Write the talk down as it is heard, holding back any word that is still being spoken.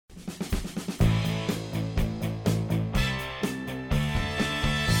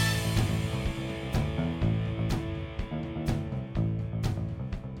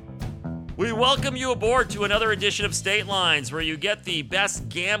We welcome you aboard to another edition of State Lines, where you get the best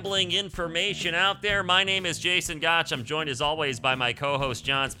gambling information out there. My name is Jason Gotch. I'm joined as always by my co-host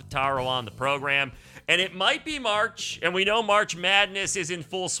John Spataro on the program. And it might be March, and we know March Madness is in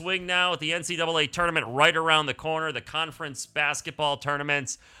full swing now with the NCAA tournament right around the corner. The conference basketball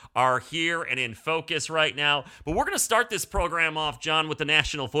tournaments are here and in focus right now. But we're going to start this program off, John, with the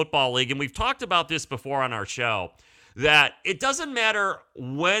National Football League. And we've talked about this before on our show, that it doesn't matter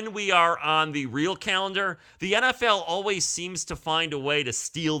when we are on the real calendar. The NFL always seems to find a way to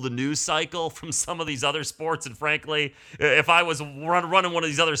steal the news cycle from some of these other sports. And frankly, if I was running one of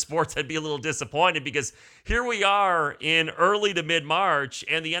these other sports, I'd be a little disappointed, because here we are in early to mid-March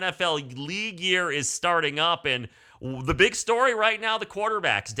and the NFL league year is starting up. And the big story right now, the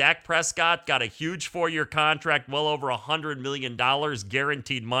quarterbacks. Dak Prescott got a huge 4-year contract, well over $100 million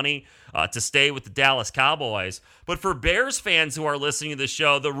guaranteed money to stay with the Dallas Cowboys. But for Bears fans who are listening to the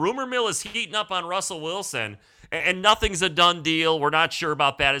show, the rumor mill is heating up on Russell Wilson, and nothing's a done deal. We're not sure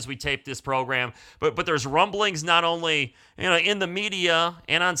about that as we tape this program. But there's rumblings not only in the media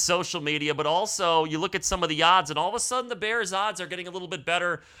and on social media, but also you look at some of the odds, and all of a sudden the Bears' odds are getting a little bit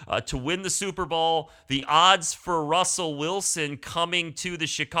better to win the Super Bowl. The odds for Russell Wilson coming to the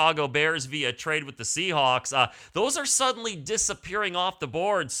Chicago Bears via trade with the Seahawks, those are suddenly disappearing off the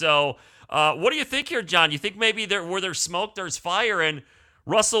board. So what do you think here, John? You think maybe where there's smoke, there's fire, and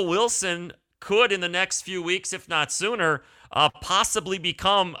Russell Wilson could, in the next few weeks, if not sooner, possibly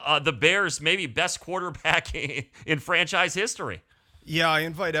become the Bears' maybe best quarterback in franchise history? Yeah, I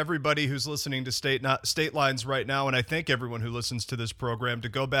invite everybody who's listening to State Lines right now, and I thank everyone who listens to this program, to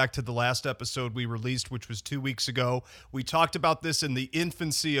go back to the last episode we released, which was 2 weeks ago. We talked about this in the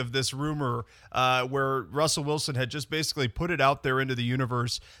infancy of this rumor, where Russell Wilson had just basically put it out there into the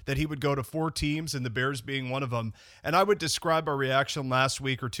universe that he would go to 4 teams, and the Bears being one of them. And I would describe our reaction last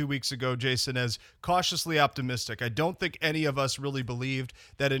week or 2 weeks ago, Jason, as cautiously optimistic. I don't think any of us really believed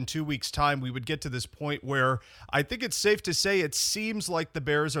that in 2 weeks' time we would get to this point where I think it's safe to say it seems like the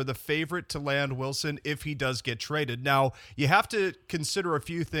Bears are the favorite to land Wilson if he does get traded. Now, you have to consider a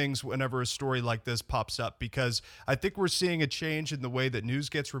few things whenever a story like this pops up, because I think we're seeing a change in the way that news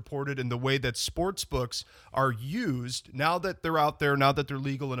gets reported and the way that sports books are used. Now that they're out there, now that they're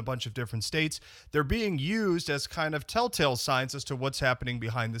legal in a bunch of different states, they're being used as kind of telltale signs as to what's happening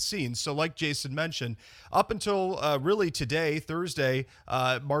behind the scenes. So like Jason mentioned, up until really today, Thursday,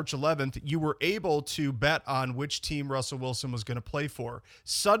 March 11th, you were able to bet on which team Russell Wilson was going to play for.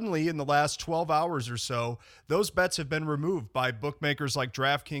 Suddenly, in the last 12 hours or so, those bets have been removed by bookmakers like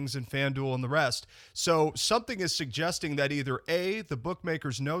DraftKings and FanDuel and the rest. So something is suggesting that either A, the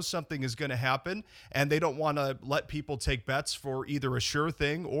bookmakers know something is going to happen and they don't want to let people take bets for either a sure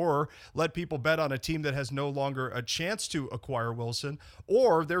thing or let people bet on a team that has no longer a chance to acquire Wilson,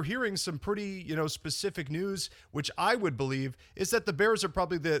 or they're hearing some pretty, specific news, which I would believe is that the Bears are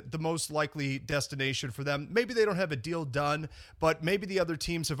probably the most likely destination for them. Maybe they don't have a deal done, but maybe the other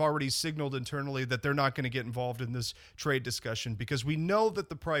teams have already signaled internally that they're not going to get involved in this trade discussion, because we know that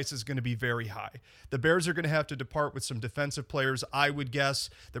the price is going to be very high. The Bears are going to have to depart with some defensive players. I would guess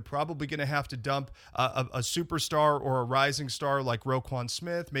they're probably going to have to dump a superstar or a rising star like Roquan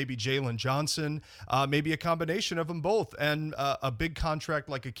Smith, maybe Jalen Johnson, maybe a combination of them both, and a big contract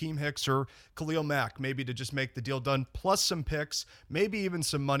like Akeem Hicks or Khalil Mack, maybe to just make the deal done, plus some picks, maybe even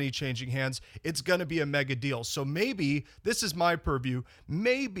some money changing hands. It's going to be a mega deal. So maybe, this is my purview,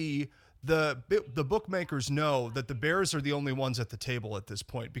 maybe the bookmakers know that the Bears are the only ones at the table at this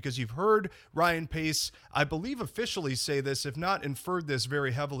point, because you've heard Ryan Pace, I believe, officially say this, if not inferred this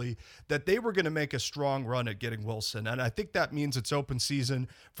very heavily, that they were going to make a strong run at getting Wilson. And I think that means it's open season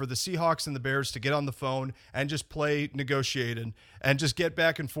for the Seahawks and the Bears to get on the phone and just play negotiating and just get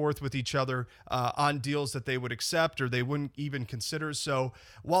back and forth with each other on deals that they would accept or they wouldn't even consider. So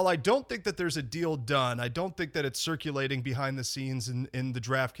while I don't think that there's a deal done, I don't think that it's circulating behind the scenes in the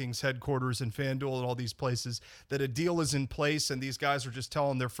DraftKings headquarters and FanDuel and all these places, that a deal is in place and these guys are just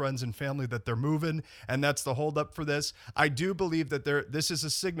telling their friends and family that they're moving, and that's the holdup for this. I do believe that this is a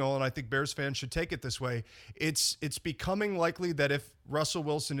signal, and I think Bears fans should take it this way. It's becoming likely that if Russell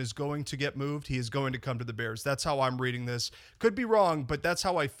Wilson is going to get moved, he is going to come to the Bears. That's how I'm reading this. Could be wrong, but that's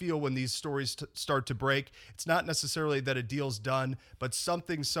how I feel when these stories start to break. It's not necessarily that a deal's done, but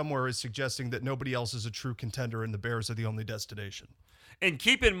something somewhere is suggesting that nobody else is a true contender and the Bears are the only destination. And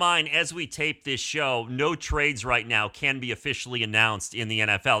keep in mind, as we tape this show, no trades right now can be officially announced in the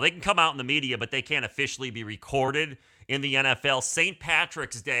NFL. They can come out in the media, but they can't officially be recorded in the NFL. St.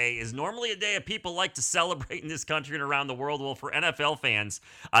 Patrick's Day is normally a day that people like to celebrate in this country and around the world. Well, for NFL fans,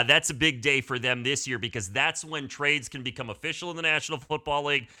 that's a big day for them this year because that's when trades can become official in the National Football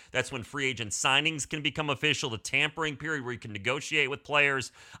League. That's when free agent signings can become official. The tampering period where you can negotiate with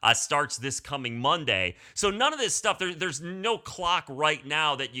players starts this coming Monday. So none of this stuff, there's no clock right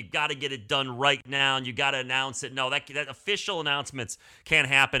now that you got to get it done right now and you got to announce it. No, that official announcements can't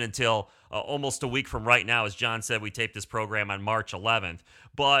happen until almost a week from right now. As John said, we taped this program on March 11th.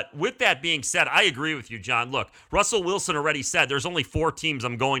 But with that being said, I agree with you, John. Look, Russell Wilson already said there's only 4 teams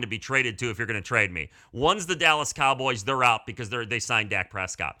I'm going to be traded to if you're going to trade me. One's the Dallas Cowboys. They're out because they signed Dak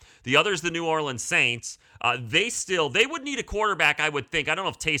Prescott. The other's the New Orleans Saints. They would need a quarterback, I would think. I don't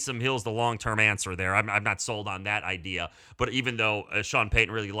know if Taysom Hill's the long-term answer there. I'm not sold on that idea, but even though Sean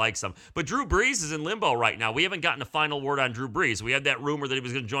Payton really likes him. But Drew Brees is in limbo right now. We haven't gotten a final word on Drew Brees. We had that rumor that he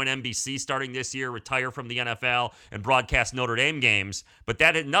was going to join NBC starting this year, retire from the NFL, and broadcast Notre Dame games, but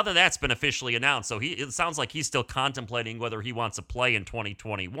none of that's been officially announced. So it sounds like he's still contemplating whether he wants to play in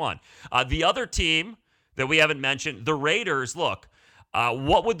 2021. The other team that we haven't mentioned, the Raiders, look,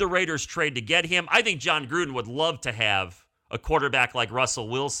 what would the Raiders trade to get him? I think John Gruden would love to have a quarterback like Russell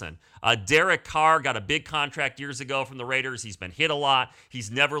Wilson. Derek Carr got a big contract years ago from the Raiders. He's been hit a lot. He's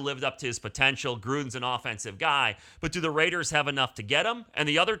never lived up to his potential. Gruden's an offensive guy. But do the Raiders have enough to get him? And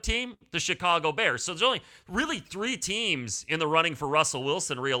the other team, the Chicago Bears. So there's only really 3 teams in the running for Russell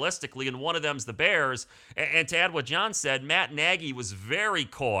Wilson realistically, and one of them's the Bears. And to add what John said, Matt Nagy was very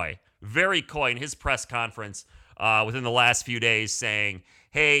coy in his press conference within the last few days saying,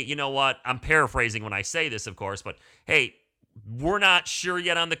 hey, you know what? I'm paraphrasing when I say this, of course, but hey, we're not sure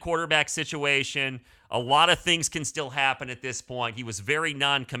yet on the quarterback situation. A lot of things can still happen at this point. He was very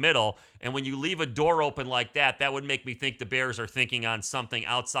non-committal, and when you leave a door open like that, that would make me think the Bears are thinking on something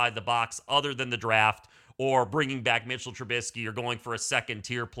outside the box other than the draft or bringing back Mitchell Trubisky or going for a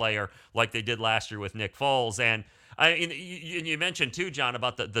second-tier player like they did last year with Nick Foles. And you mentioned too, John,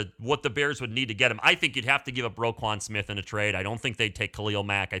 about the what the Bears would need to get him. I think you'd have to give up Roquan Smith in a trade. I don't think they'd take Khalil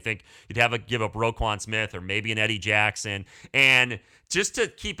Mack. I think you'd have to give up Roquan Smith or maybe an Eddie Jackson. And just to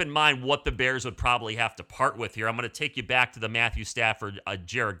keep in mind what the Bears would probably have to part with here, I'm going to take you back to the Matthew Stafford,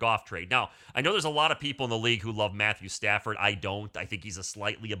 Jared Goff trade. Now, I know there's a lot of people in the league who love Matthew Stafford. I don't. I think he's a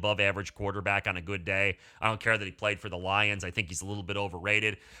slightly above average quarterback on a good day. I don't care that he played for the Lions. I think he's a little bit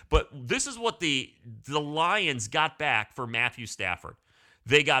overrated. But this is what the Lions got back for Matthew Stafford.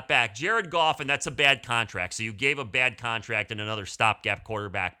 They got back Jared Goff, and that's a bad contract. So you gave a bad contract and another stopgap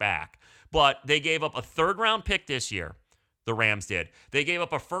quarterback back. But they gave up a 3rd-round pick this year. The Rams did. They gave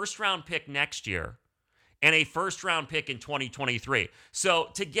up a 1st-round pick next year and a 1st-round pick in 2023. So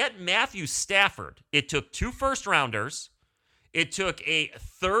to get Matthew Stafford, it took 2 first-rounders, it took a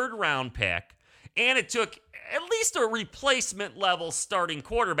 3rd-round pick, and it took at least a replacement-level starting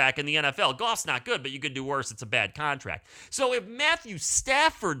quarterback in the NFL. Goff's not good, but you could do worse. It's a bad contract. So if Matthew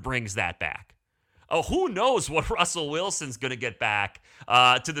Stafford brings that back, who knows what Russell Wilson's going to get back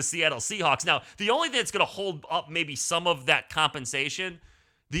to the Seattle Seahawks. Now, the only thing that's going to hold up maybe some of that compensation,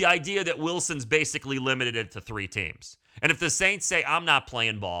 the idea that Wilson's basically limited it to 3 teams. And if the Saints say, I'm not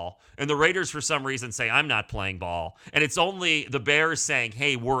playing ball, and the Raiders for some reason say, I'm not playing ball, and it's only the Bears saying,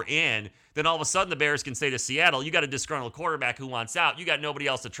 hey, we're in, then all of a sudden the Bears can say to Seattle, you got a disgruntled quarterback who wants out. You got nobody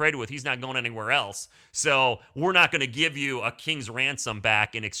else to trade with. He's not going anywhere else. So we're not going to give you a king's ransom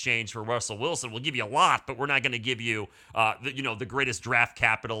back in exchange for Russell Wilson. We'll give you a lot, but we're not going to give you the greatest draft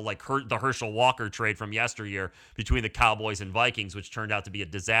capital like the Herschel Walker trade from yesteryear between the Cowboys and Vikings, which turned out to be a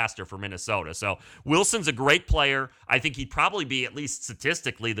disaster for Minnesota. So Wilson's a great player. I think he'd probably be, at least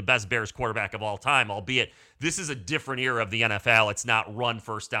statistically, the best Bears quarterback of all time, albeit this is a different era of the NFL. It's not run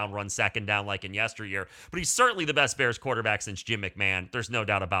first down, run second down like in yesteryear. But he's certainly the best Bears quarterback since Jim McMahon. There's no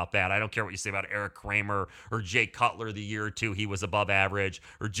doubt about that. I don't care what you say about Eric Kramer or Jay Cutler the year or two he was above average,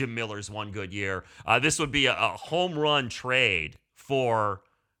 or Jim Miller's one good year. This would be a home run trade for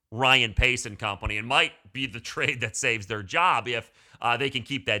Ryan Pace and company, and might be the trade that saves their job if they can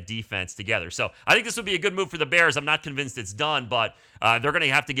keep that defense together. So I think this would be a good move for the Bears. I'm not convinced it's done, but they're going to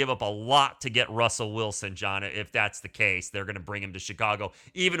have to give up a lot to get Russell Wilson, John. If that's the case, they're going to bring him to Chicago,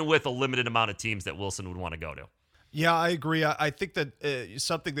 even with a limited amount of teams that Wilson would want to go to. Yeah, I agree. I think that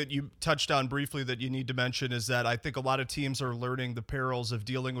something that you touched on briefly that you need to mention is that I think a lot of teams are learning the perils of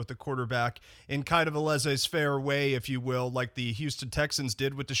dealing with the quarterback in kind of a laissez-faire way, if you will, like the Houston Texans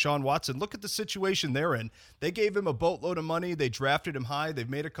did with Deshaun Watson. Look at the situation they're in. They gave him a boatload of money. They drafted him high. They've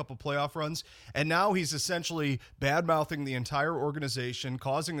made a couple playoff runs. And now he's essentially bad-mouthing the entire organization,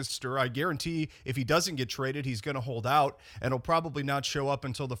 causing a stir. I guarantee if he doesn't get traded, he's going to hold out, and he'll probably not show up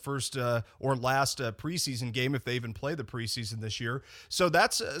until the first or last preseason game if they even play the preseason this year. So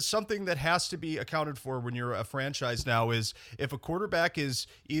that's something that has to be accounted for when you're a franchise now, is if a quarterback is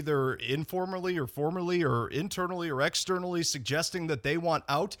either informally or formally or internally or externally suggesting that they want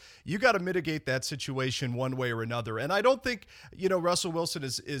out, you got to mitigate that situation one way or another. And I don't think, Russell Wilson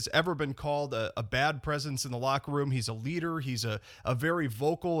is ever been called a bad presence in the locker room. He's a leader. He's a very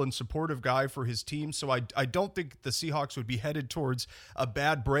vocal and supportive guy for his team. So I don't think the Seahawks would be headed towards a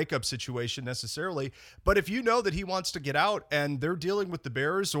bad breakup situation necessarily. But if you know that he wants to get out and they're dealing with the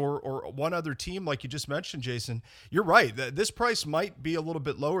Bears or one other team, like you just mentioned, Jason, you're right. This price might be a little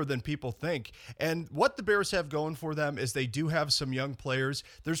bit lower than people think. And what the Bears have going for them is they do have some young players.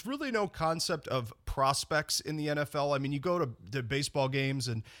 There's really no concept of prospects in the NFL. I mean, you go to baseball games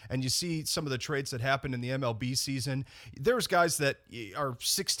and you see some of the trades that happen in the MLB season. There's guys that are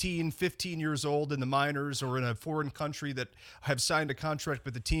 16, 15 years old in the minors or in a foreign country that have signed a contract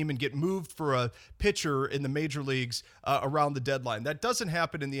with the team and get moved for a pitcher in the major leagues around the deadline. That doesn't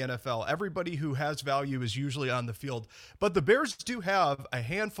happen in the NFL. Everybody who has value is usually on the field. But the Bears do have a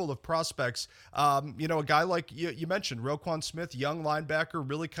handful of prospects. A guy like you mentioned, Roquan Smith, young linebacker,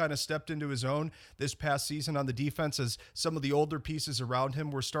 really kind of stepped into his own this past season on the defense as some of the older pieces around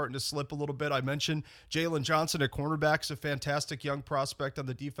him were starting to slip a little bit. I mentioned Jalen Johnson at cornerback is a fantastic young prospect on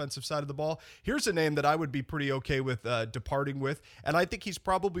the defensive side of the ball. Here's a name that I would be pretty okay with departing with, and I think he's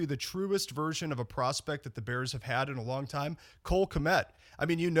probably the truest version of a prospect that the Bears have had in a long time, Cole Kmet. I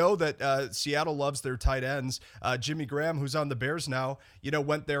mean, that Seattle loves their tight ends. Jimmy Graham, who's on the Bears now,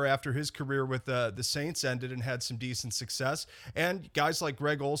 went there after his career with the Saints ended and had some decent success. And guys like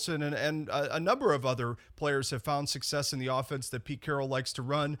Greg Olsen and a number of other players have found success in the offense that Pete Carroll likes to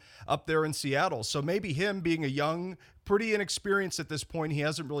run up there in Seattle. So maybe him being a young, pretty inexperienced at this point. He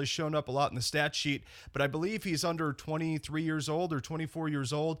hasn't really shown up a lot in the stat sheet, but I believe he's under 23 years old or 24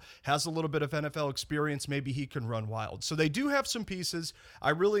 years old, has a little bit of NFL experience. Maybe he can run wild. So they do have some pieces. I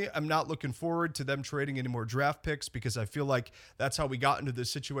really am not looking forward to them trading any more draft picks because I feel like that's how we got into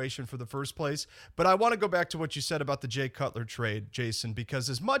this situation for the first place. But I want to go back to what you said about the Jay Cutler trade, Jason, because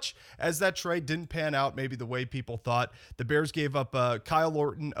as much as that trade didn't pan out maybe the way people thought, the Bears gave up Kyle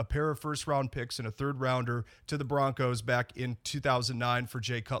Orton, a pair of first-round picks, and a third-rounder to the Broncos back in 2009 for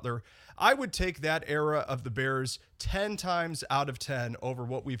Jay Cutler. I would take that era of the Bears 10 times out of 10 over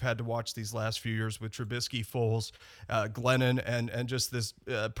what we've had to watch these last few years with Trubisky, Foles, Glennon, and just this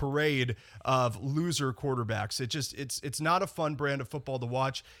parade of loser quarterbacks. It's not a fun brand of football to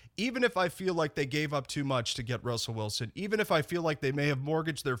watch. Even if I feel like they gave up too much to get Russell Wilson, even if I feel like they may have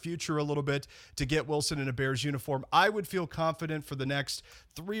mortgaged their future a little bit to get Wilson in a Bears uniform, I would feel confident for the next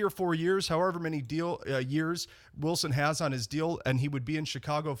 3 or 4 years, however many years Wilson has on his deal, and he would be in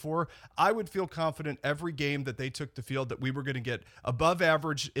Chicago for, I would feel confident every game that they took the field that we were going to get above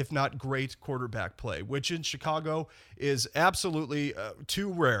average, if not great, quarterback play, which in Chicago is absolutely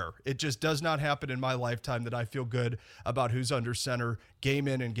too rare. It just does not happen in my lifetime that I feel good about who's under center game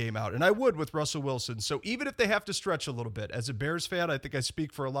in and game out. And I would with Russell Wilson. So even if they have to stretch a little bit, as a Bears fan, I think I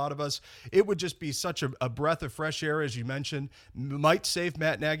speak for a lot of us, it would just be such a breath of fresh air, as you mentioned, might save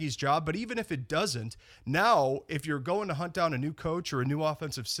Matt Nagy's job. But even if it doesn't, now if you're going to hunt down a new coach or a new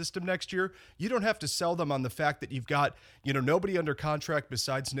offensive system next year, you don't have to sell them on the fact that you've got, nobody under contract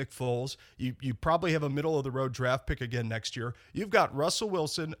besides Nick Foles. You probably have a middle of the road draft pick again next year. You've got Russell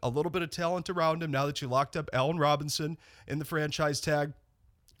Wilson, a little bit of talent around him now that you locked up Allen Robinson in the franchise tag.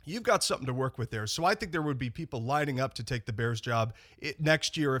 You've got something to work with there. So I think there would be people lining up to take the Bears job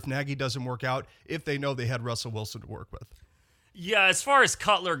next year if Nagy doesn't work out, if they know they had Russell Wilson to work with. Yeah, as far as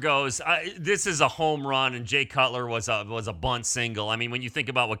Cutler goes, this is a home run, and Jay Cutler was a bunt single. I mean, when you think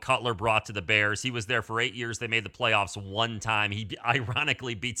about what Cutler brought to the Bears, he was there for 8 years. They made the playoffs one time. He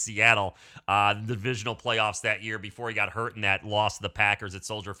ironically beat Seattle, the divisional playoffs that year before he got hurt in that loss to the Packers at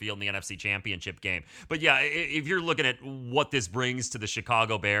Soldier Field in the NFC Championship game. But yeah, if you're looking at what this brings to the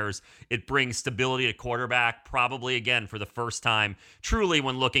Chicago Bears, it brings stability at quarterback, probably again for the first time, truly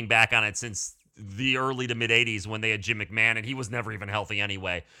when looking back on it since the early to mid 80s when they had Jim McMahon, and he was never even healthy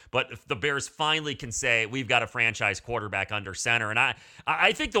anyway. But if the Bears finally can say, we've got a franchise quarterback under center. And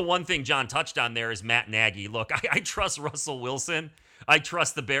I think the one thing John touched on there is Matt Nagy. Look, I trust Russell Wilson. I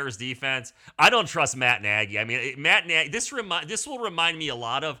trust the Bears defense. I don't trust Matt Nagy. I mean, Matt Nagy, this will remind me a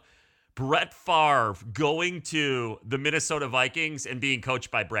lot of Brett Favre going to the Minnesota Vikings and being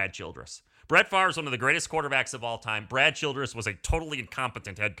coached by Brad Childress. Brett Favre is one of the greatest quarterbacks of all time. Brad Childress was a totally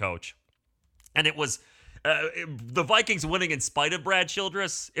incompetent head coach. And it was the Vikings winning in spite of Brad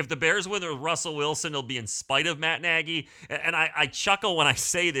Childress. If the Bears win with Russell Wilson, it'll be in spite of Matt Nagy. And I chuckle when I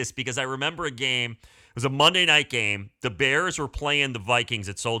say this because I remember a game. It was a Monday night game. The Bears were playing the Vikings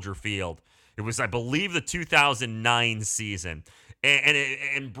at Soldier Field. It was, I believe, the 2009 season.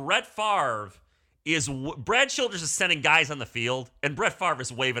 And Brett Favre Brad Childress is sending guys on the field, and Brett Favre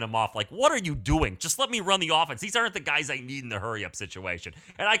is waving them off like, what are you doing? Just let me run the offense. These aren't the guys I need in the hurry-up situation.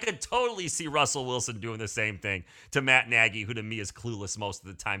 And I could totally see Russell Wilson doing the same thing to Matt Nagy, who to me is clueless most of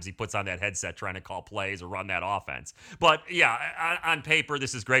the times he puts on that headset trying to call plays or run that offense. But yeah, on paper,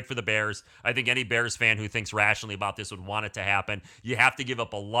 this is great for the Bears. I think any Bears fan who thinks rationally about this would want it to happen. You have to give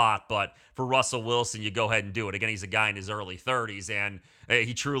up a lot, but for Russell Wilson, you go ahead and do it. Again, he's a guy in his early 30s, and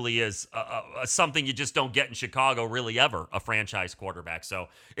he truly is something you just don't get in Chicago really ever, a franchise quarterback. So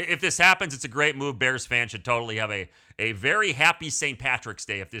if this happens, it's a great move. Bears fans should totally have a very happy St. Patrick's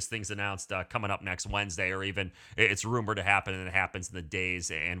Day if this thing's announced coming up next Wednesday, or even it's rumored to happen and it happens in the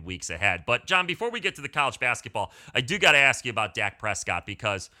days and weeks ahead. But, John, before we get to the college basketball, I do got to ask you about Dak Prescott,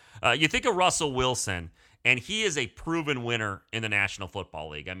 because you think of Russell Wilson, and he is a proven winner in the National Football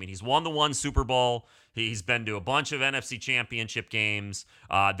League. I mean, he's won the one Super Bowl. He's been to a bunch of NFC Championship games.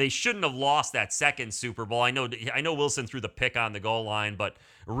 They shouldn't have lost that second Super Bowl. I know Wilson threw the pick on the goal line, but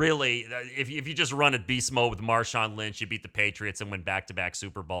really, if you just run at beast mode with Marshawn Lynch, you beat the Patriots and win back-to-back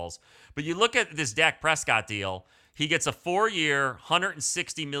Super Bowls. But you look at this Dak Prescott deal, he gets a 4-year,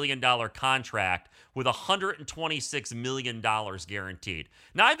 $160 million contract with $126 million guaranteed.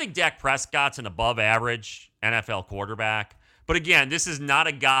 Now, I think Dak Prescott's an above-average NFL quarterback. But again, this is not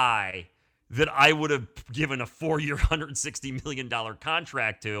a guy that I would have given a 4-year, $160 million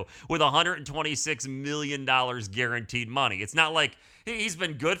contract to with $126 million guaranteed money. It's not like he's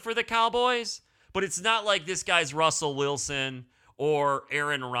been good for the Cowboys, but it's not like this guy's Russell Wilson or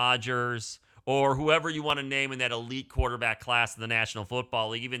Aaron Rodgers or whoever you want to name in that elite quarterback class in the National Football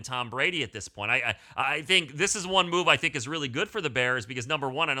League, even Tom Brady at this point. I think this is one move I think is really good for the Bears because, number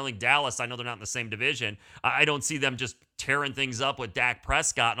one, I don't think Dallas, I know they're not in the same division. I don't see them just tearing things up with Dak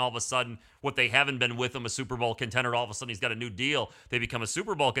Prescott, and all of a sudden, what they haven't been with him, a Super Bowl contender, all of a sudden he's got a new deal. They become a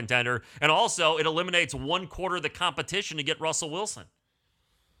Super Bowl contender. And also, it eliminates one quarter of the competition to get Russell Wilson.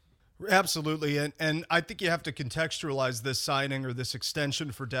 Absolutely. And I think you have to contextualize this signing or this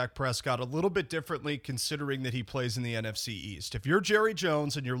extension for Dak Prescott a little bit differently, considering that he plays in the NFC East. If you're Jerry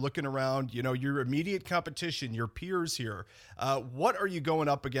Jones and you're looking around, your immediate competition, your peers here, what are you going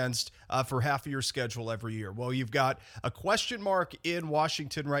up against for half of your schedule every year? Well, you've got a question mark in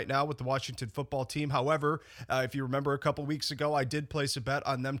Washington right now with the Washington football team. However, if you remember a couple weeks ago, I did place a bet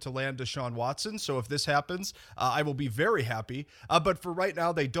on them to land Deshaun Watson. So if this happens, I will be very happy. But for right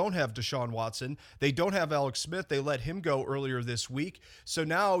now, they don't have Deshaun Watson. They don't have Alex Smith. They let him go earlier this week. So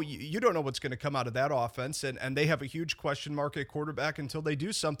now you don't know what's going to come out of that offense, and they have a huge question mark at quarterback until they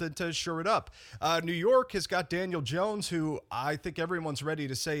do something to shore it up. New York has got Daniel Jones, who I think everyone's ready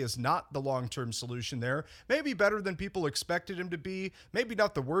to say is not the long-term solution there. Maybe better than people expected him to be. Maybe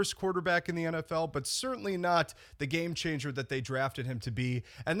not the worst quarterback in the NFL, but certainly not the game changer that they drafted him to be.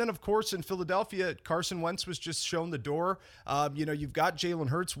 And then, of course, in Philadelphia, Carson Wentz was just shown the door. You've got Jalen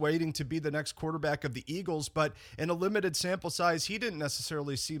Hurts waiting to be the next quarterback of the Eagles, but in a limited sample size, he didn't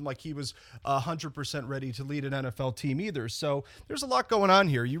necessarily seem like he was 100% ready to lead an NFL team either. So there's a lot going on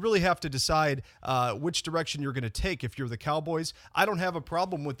here. You really have to decide which direction you're going to take if you're the Cowboys. I don't have a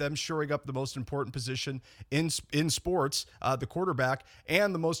problem with them shoring up the most important position in sports, the quarterback,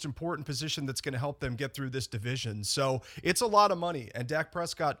 and the most important position that's going to help them get through this division. So it's a lot of money. And Dak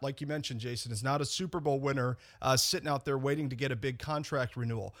Prescott, like you mentioned, Jason, is not a Super Bowl winner sitting out there waiting to get a big contract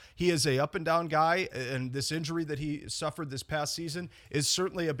renewal. He is a up and down guy, and this injury that he suffered this past season is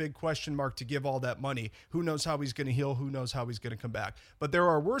certainly a big question mark to give all that money. Who knows how he's going to heal? Who knows how he's going to come back? But there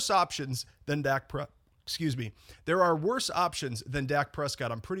are worse options than There are worse options than Dak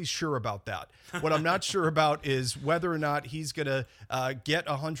Prescott. I'm pretty sure about that. What I'm not sure about is whether or not he's going to get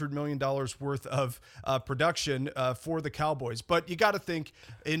 $100 million worth of production for the Cowboys. But you got to think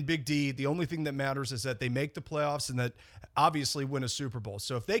in Big D, the only thing that matters is that they make the playoffs and that obviously win a Super Bowl.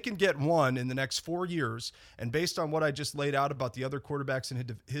 So if they can get one in the next 4 years, and based on what I just laid out about the other quarterbacks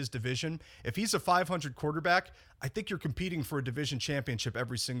in his division, if he's a 500 quarterback, I think you're competing for a division championship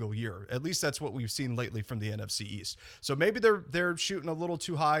every single year. At least that's what we've seen lately from the NFC East. So maybe they're shooting a little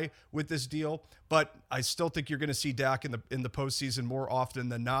too high with this deal, but I still think you're going to see Dak in the postseason more often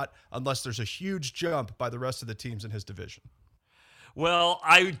than not, unless there's a huge jump by the rest of the teams in his division. Well,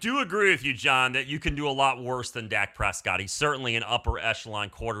 I do agree with you, John, that you can do a lot worse than Dak Prescott. He's certainly an upper echelon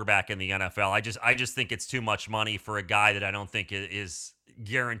quarterback in the NFL. I just think it's too much money for a guy that I don't think is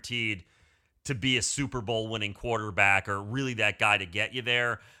guaranteed to be a Super Bowl winning quarterback or really that guy to get you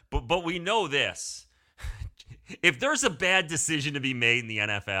there. But we know this. If there's a bad decision to be made in the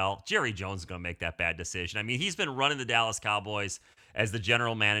NFL, Jerry Jones is going to make that bad decision. I mean, he's been running the Dallas Cowboys as the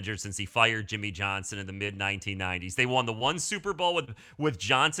general manager since he fired Jimmy Johnson in the mid-1990s. They won the one Super Bowl with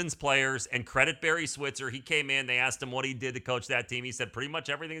Johnson's players, and credit Barry Switzer. He came in, they asked him what he did to coach that team. He said pretty much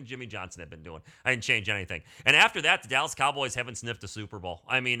everything that Jimmy Johnson had been doing. I didn't change anything. And after that, the Dallas Cowboys haven't sniffed a Super Bowl.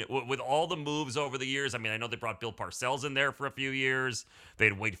 I mean, with all the moves over the years, I mean, I know they brought Bill Parcells in there for a few years. They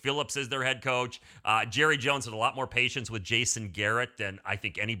had Wade Phillips as their head coach. Jerry Jones had a lot more patience with Jason Garrett than I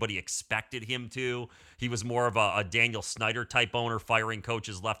think anybody expected him to. He was more of a Daniel Snyder type owner, firing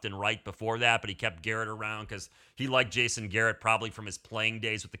coaches left and right before that, but he kept Garrett around because he liked Jason Garrett probably from his playing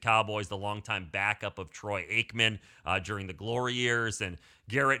days with the Cowboys, the longtime backup of Troy Aikman during the glory years. And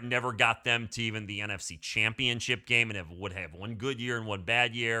Garrett never got them to even the NFC Championship game and would have one good year and one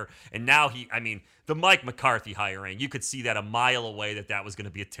bad year. And now the Mike McCarthy hiring, you could see that a mile away that was going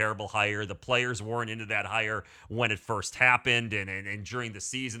to be a terrible hire. The players weren't into that hire when it first happened. And during the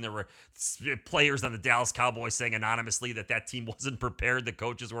season, there were players on the Dallas Cowboys saying anonymously that team wasn't prepared. The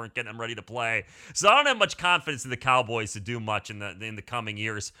coaches weren't getting them ready to play. So I don't have much confidence in the Cowboys to do much in the coming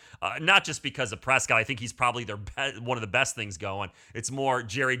years. Not just because of Prescott. I think he's probably one of the best things going. It's more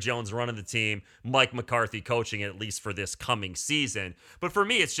Jerry Jones running the team, Mike McCarthy coaching it, at least for this coming season. But for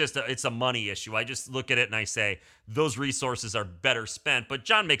me, it's a money issue. I just look at it and I say those resources are better spent. But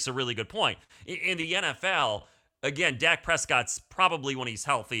John makes a really good point. In the NFL, again, Dak Prescott's probably, when he's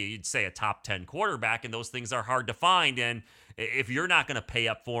healthy, you'd say a top 10 quarterback, and those things are hard to find. And if you're not going to pay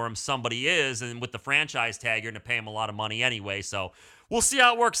up for him, somebody is. And with the franchise tag, you're going to pay him a lot of money anyway. So we'll see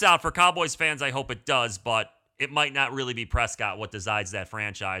how it works out for Cowboys fans. I hope it does, but it might not really be Prescott what decides that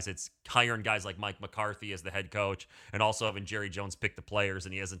franchise. It's hiring guys like Mike McCarthy as the head coach and also having Jerry Jones pick the players,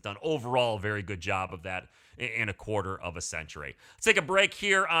 and he hasn't done overall a very good job of that in a quarter of a century. Let's take a break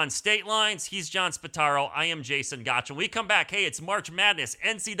here on State Lines. He's John Spataro. I am Jason Gotch. When we come back, hey, it's March Madness,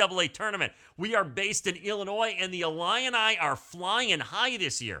 NCAA tournament. We are based in Illinois, and the Illini are flying high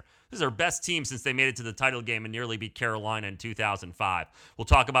this year. This is our best team since they made it to the title game and nearly beat Carolina in 2005. We'll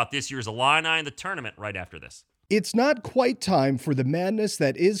talk about this year's Illini and the tournament right after this. It's not quite time for the madness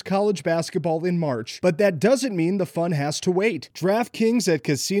that is college basketball in March, but that doesn't mean the fun has to wait. DraftKings at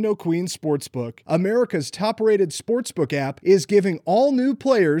Casino Queen Sportsbook, America's top-rated sportsbook app, is giving all new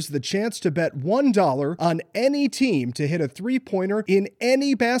players the chance to bet $1 on any team to hit a three-pointer in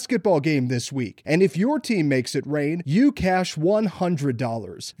any basketball game this week. And if your team makes it rain, you cash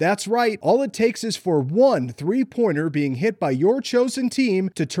 $100. That's right, all it takes is for one three-pointer being hit by your chosen team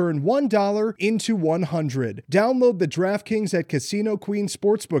to turn $1 into $100. Download the DraftKings at Casino Queen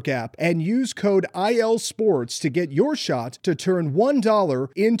Sportsbook app and use code ILSports to get your shot to turn $1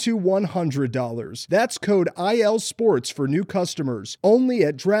 into $100. That's code ILSports for new customers. Only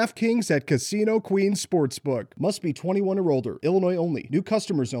at DraftKings at Casino Queen Sportsbook. Must be 21 or older. Illinois only. New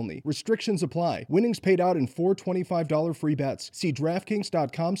customers only. Restrictions apply. Winnings paid out in 4 $25 free bets. See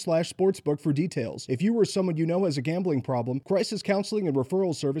DraftKings.com/sportsbook for details. If you or someone you know has a gambling problem, crisis counseling and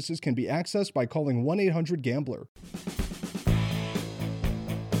referral services can be accessed by calling 1-800-GAMBLER.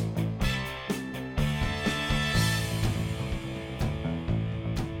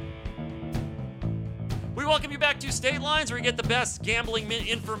 We welcome you back to State Lines, where you get the best gambling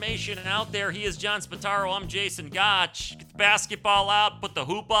information out there. He is John Spataro. I'm Jason Gotch. Get the basketball out, put the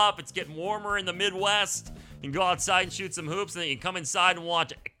hoop up. It's getting warmer in the Midwest. You can go outside and shoot some hoops, and then you can come inside and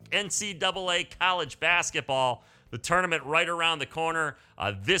watch NCAA college basketball. The tournament right around the corner.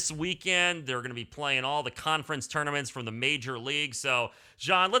 This weekend, they're going to be playing all the conference tournaments from the major leagues. So,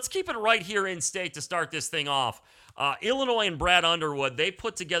 John, let's keep it right here in state to start this thing off. Illinois and Brad Underwood, they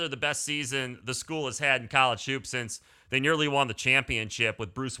put together the best season the school has had in college hoops since they nearly won the championship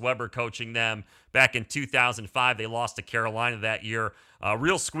with Bruce Weber coaching them back in 2005. They lost to Carolina that year.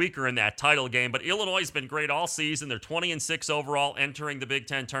 Real squeaker in that title game, but Illinois has been great all season. They're 20-6 overall entering the Big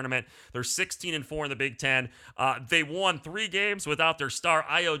Ten tournament. They're 16-4 in the Big Ten. They won 3 games without their star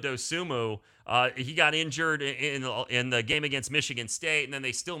Ayo Dosunmu. He got injured in the game against Michigan State, and then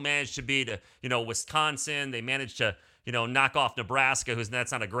they still managed to beat Wisconsin. They managed to knock off Nebraska,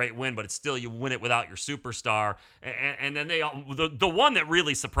 that's not a great win, but it's still, you win it without your superstar. And then the one that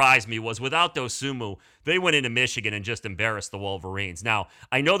really surprised me was without Dosunmu, they went into Michigan and just embarrassed the Wolverines. Now,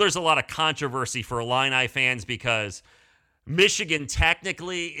 I know there's a lot of controversy for Illini fans because Michigan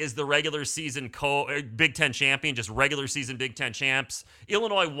technically is the regular season Big Ten champion, just regular season Big Ten champs.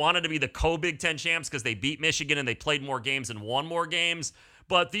 Illinois wanted to be the co-Big Ten champs because they beat Michigan and they played more games and won more games.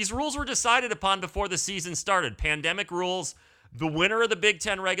 But these rules were decided upon before the season started. Pandemic rules. The winner of the Big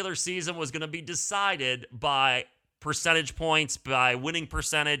Ten regular season was going to be decided by percentage points, by winning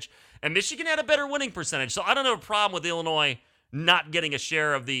percentage. And Michigan had a better winning percentage. So I don't have a problem with Illinois not getting a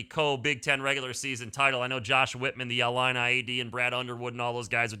share of the co-Big Ten regular season title. I know Josh Whitman, the Illini AD, and Brad Underwood and all those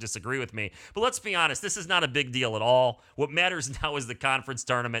guys would disagree with me. But let's be honest, this is not a big deal at all. What matters now is the conference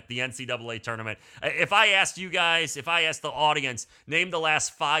tournament, the NCAA tournament. If I asked you guys, if I asked the audience, name the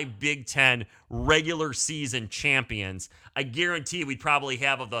last 5 Big Ten regular season champions, I guarantee we'd probably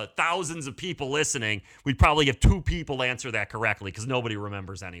have, of the thousands of people listening, we'd probably have 2 people answer that correctly because nobody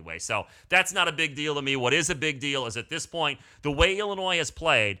remembers anyway. So that's not a big deal to me. What is a big deal is at this point, the way Illinois has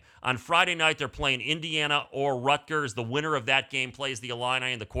played, on Friday night they're playing Indiana or Rutgers. The winner of that game plays the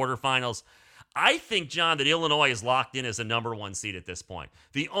Illini in the quarterfinals. I think, John, that Illinois is locked in as a number 1 seed at this point.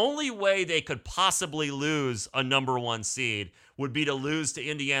 The only way they could possibly lose a number 1 seed would be to lose to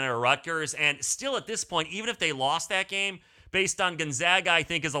Indiana or Rutgers. And still at this point, even if they lost that game, based on Gonzaga, I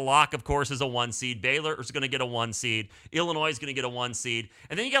think is a lock, of course, is a 1 seed. Baylor is going to get a 1 seed. Illinois is going to get a 1 seed.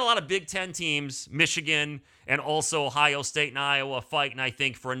 And then you got a lot of Big Ten teams, Michigan and also Ohio State and Iowa fighting, I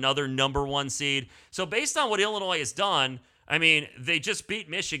think, for another number 1 seed. So based on what Illinois has done, I mean, they just beat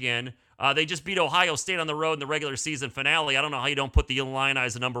Michigan. They just beat Ohio State on the road in the regular season finale. I don't know how you don't put the Illini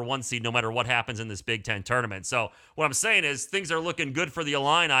as a number 1 seed no matter what happens in this Big Ten tournament. So what I'm saying is things are looking good for the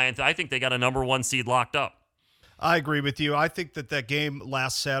Illini, and I think they got a number 1 seed locked up. I agree with you. I think that game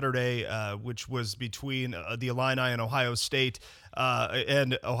last Saturday, which was between the Illini and Ohio State,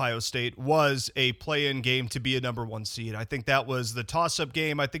 was a play-in game to be a number 1 seed. I think that was the toss-up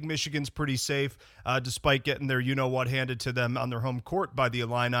game. I think Michigan's pretty safe, despite getting their you-know-what handed to them on their home court by the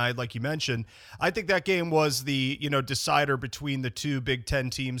Illini, like you mentioned. I think that game was the decider between the 2 Big Ten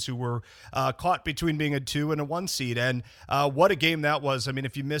teams who were caught between being a 2 and a 1 seed. And what a game that was. I mean,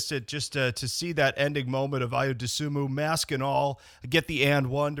 if you missed it, just to see that ending moment of Ayo Dosunmu, mask and all, get the and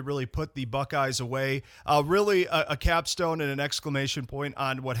one to really put the Buckeyes away. Really a capstone and an exclamation point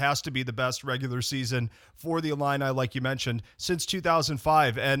on what has to be the best regular season for the Illini, like you mentioned, since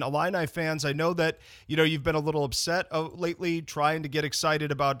 2005. And Illini fans, I know that you've been a little upset lately, trying to get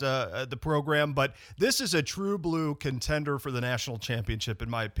excited about the program, but this is a true blue contender for the national championship, in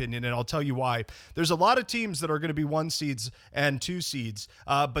my opinion. And I'll tell you why. There's a lot of teams that are going to be 1 seeds and 2 seeds,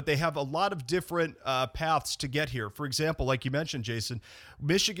 but they have a lot of different paths to get here. For example, like you mentioned, Jason,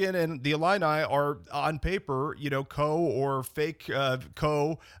 Michigan and the Illini are on paper, co or fake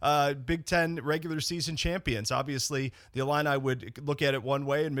Big Ten regular season champions. Obviously, the Illini would look at it one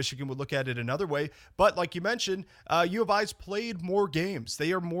way and Michigan would look at it another way. But like you mentioned, U of I's played more games.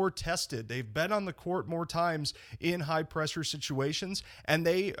 They are more tested. They've been on the court more times in high pressure situations. And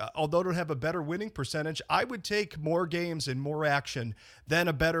they, although don't have a better winning percentage, I would take more games and more action than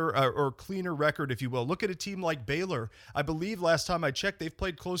a better or cleaner record, if you will. Look at a team like Baylor. I believe last time I checked, they've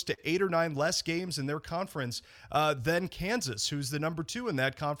played close to 8 or 9 less games in their conference than Kansas, who's the number 2 in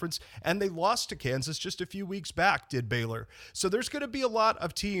that conference. And they lost to Kansas just a few weeks back, did Baylor. So there's going to be a lot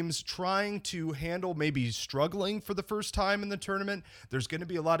of teams trying to handle, maybe struggling for the first time in the tournament. There's going to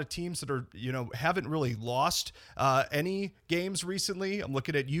be a lot of teams that are, haven't really lost any games recently. I'm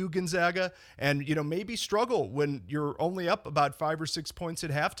looking at you, Gonzaga, and, maybe struggle when you're only up about 5 or 6 points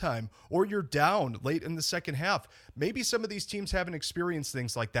at halftime, or you're down late in the second half. Maybe some of these teams haven't experienced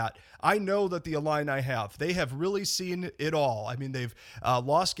things like that. I know that the Illini have. They have really seen it all. I mean, they've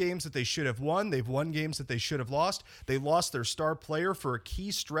lost games that they should have won. They've won games that they should have lost. They lost their star player for a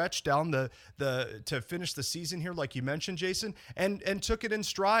key stretch down to finish the season here, like you mentioned, Jason, and took it in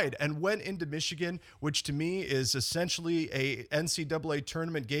stride and went into Michigan, which to me is essentially a NCAA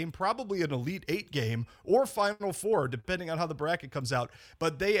tournament game, probably an Elite 8 game or Final Four, depending on how the bracket comes out.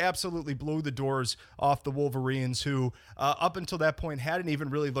 But they absolutely blew the doors off the Wolverines, who up until that point hadn't even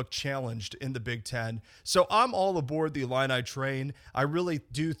really looked challenged in the Big Ten. So I'm all aboard the Illini train. I really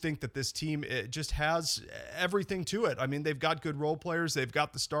do think that this team just has everything to it. I mean, they've got good role players. They've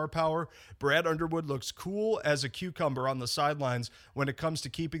got the star power. Brad Underwood looks cool as a cucumber on the sidelines when it comes to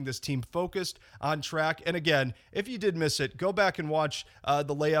keeping this team focused, on track. And again, if you did miss it, go back and watch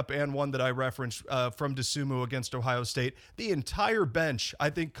the layup and one that I referenced from Dosunmu against Ohio State. The entire bench, I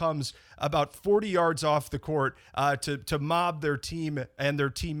think, comes about 40 yards off the court to mob their team and their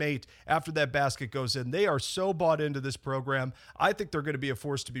teammate after that basket goes in. They are so bought into this program. I think they're going to be a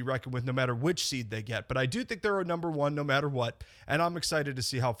force to be reckoned with no matter which seed they get. But I do think they're a number 1 no matter what. And I'm excited to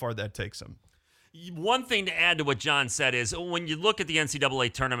see how far that takes them. One thing to add to what John said is when you look at the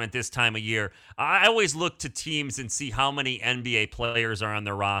NCAA tournament this time of year, I always look to teams and see how many NBA players are on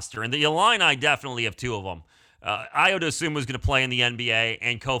their roster. And the Illini definitely have 2 of them. Ayo Dosunmu is going to play in the NBA,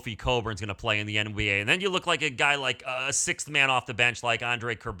 and Kofi Coburn's going to play in the NBA. And then you look like a guy like a 6th man off the bench like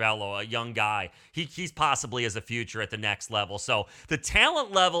Andre Curbelo, a young guy. He's possibly as a future at the next level. So the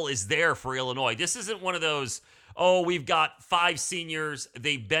talent level is there for Illinois. This isn't one of those, oh, we've got 5 seniors.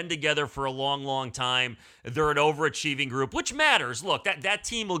 They've been together for a long, long time. They're an overachieving group, which matters. Look, that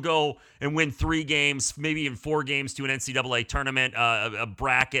team will go and win 3 games, maybe even 4 games to an NCAA tournament, a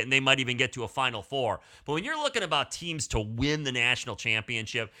bracket, and they might even get to a Final Four. But when you're looking about teams to win the national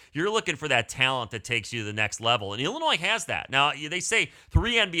championship, you're looking for that talent that takes you to the next level. And Illinois has that. Now, they say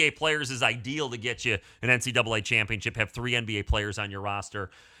 3 NBA players is ideal to get you an NCAA championship, have 3 NBA players on your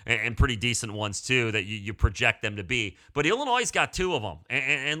roster. And pretty decent ones, too, that you project them to be. But Illinois' got 2 of them.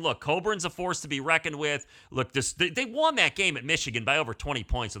 And look, Coburn's a force to be reckoned with. Look, they won that game at Michigan by over 20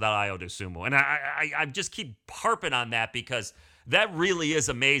 points without Ayo Dosunmu. And I just keep harping on that because that really is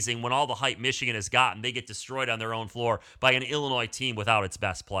amazing when all the hype Michigan has gotten. They get destroyed on their own floor by an Illinois team without its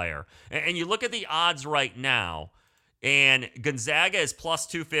best player. And you look at the odds right now, and Gonzaga is plus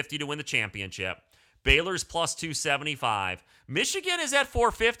 250 to win the championship. Baylor's plus 275. Michigan is at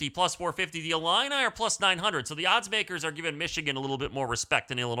 450, plus 450. The Illini are plus 900. So the odds makers are giving Michigan a little bit more respect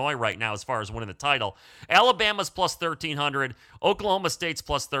than Illinois right now as far as winning the title. Alabama's plus 1,300. Oklahoma State's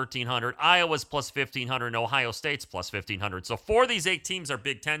plus 1,300. Iowa's plus 1,500. And Ohio State's plus 1,500. So 4 of these 8 teams are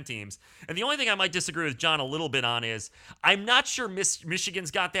Big Ten teams. And the only thing I might disagree with John a little bit on is I'm not sure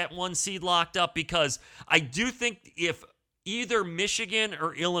Michigan's got that 1 seed locked up, because I do think if either Michigan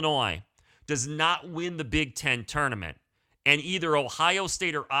or Illinois does not win the Big Ten tournament, and either Ohio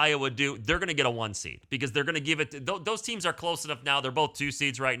State or Iowa do, they're going to get a 1 seed, because they're going to give it those teams are close enough now. They're both 2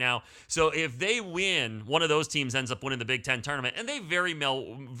 seeds right now. So if they win, one of those teams ends up winning the Big Ten tournament, and they very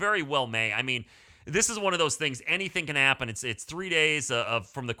well may. I mean, this is one of those things. Anything can happen. It's 3 days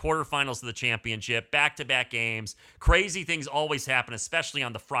from the quarterfinals to the championship, back-to-back games. Crazy things always happen, especially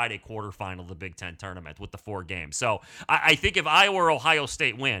on the Friday quarterfinal of the Big Ten tournament with the 4 games. So I think if Iowa or Ohio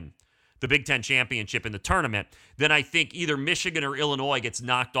State win the Big Ten championship in the tournament, then I think either Michigan or Illinois gets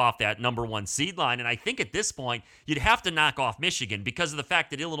knocked off that number 1 seed line. And I think at this point, you'd have to knock off Michigan because of the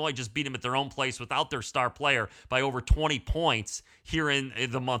fact that Illinois just beat them at their own place without their star player by over 20 points here in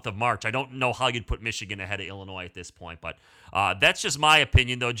the month of March. I don't know how you'd put Michigan ahead of Illinois at this point, but that's just my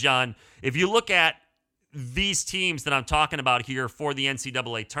opinion, though, John. If you look at these teams that I'm talking about here for the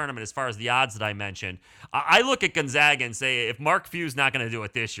NCAA tournament, as far as the odds that I mentioned, I look at Gonzaga and say, if Mark Few's not going to do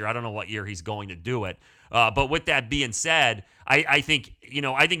it this year, I don't know what year he's going to do it. But with that being said, I think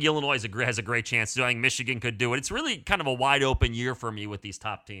Illinois has a great chance. I think Michigan could do it. It's really kind of a wide open year for me with these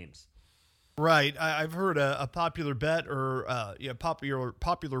top teams. Right. I've heard a popular bet or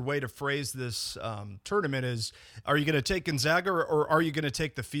popular way to phrase this tournament is, are you going to take Gonzaga or are you going to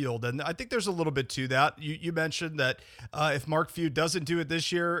take the field? And I think there's a little bit to that. You mentioned that if Mark Few doesn't do it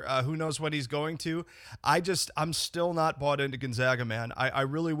this year, who knows when he's going to. I'm still not bought into Gonzaga, man. I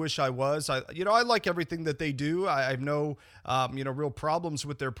really wish I was. I like everything that they do. I have no real problems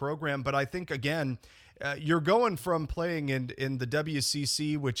with their program, but I think, again, you're going from playing in the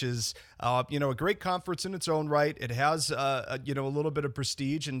WCC, which is a great conference in its own right. It has a little bit of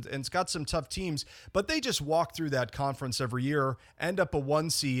prestige and it's got some tough teams, but they just walk through that conference every year, end up a 1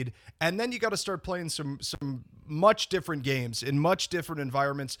 seed, and then you got to start playing some much different games in much different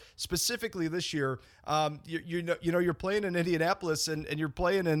environments. Specifically this year, you're playing in Indianapolis and you're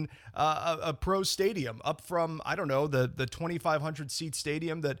playing in a pro stadium up from, I don't know, the 2,500 seat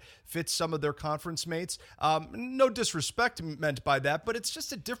stadium that fits some of their conference mates. No disrespect meant by that, but it's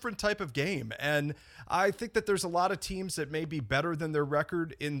just a different type of game. And I think that there's a lot of teams that may be better than their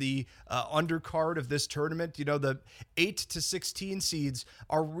record in the undercard of this tournament. The 8 to 16 seeds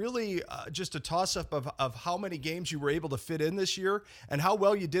are really just a toss-up of how many games you were able to fit in this year and how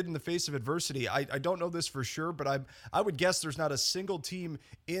well you did in the face of adversity. I don't know this for sure, but I would guess there's not a single team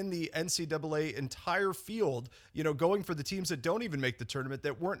in the NCAA entire field, going for the teams that don't even make the tournament,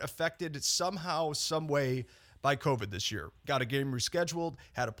 that weren't affected somehow, some way by COVID this year. Got a game rescheduled,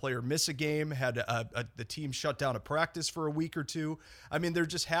 had a player miss a game, had the team shut down a practice for a week or 2. I mean, there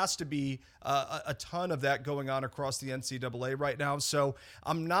just has to be a ton of that going on across the NCAA right now. So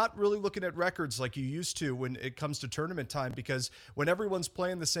I'm not really looking at records like you used to when it comes to tournament time, because when everyone's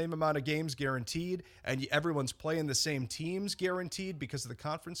playing the same amount of games guaranteed and everyone's playing the same teams guaranteed because of the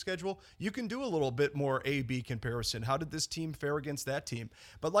conference schedule, you can do a little bit more A-B comparison. How did this team fare against that team?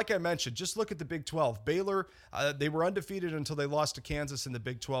 But like I mentioned, just look at the Big 12. Baylor, they were undefeated until they lost to Kansas in the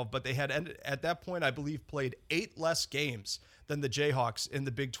Big 12, but they had, at that point, I believe, played 8 less games than the Jayhawks in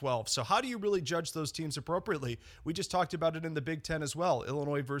the Big 12. So how do you really judge those teams appropriately? We just talked about it in the Big 10 as well,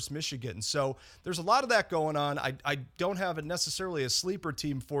 Illinois versus Michigan. So there's a lot of that going on. I don't have necessarily a sleeper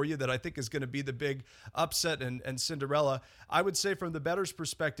team for you that I think is going to be the big upset and Cinderella. I would say from the bettor's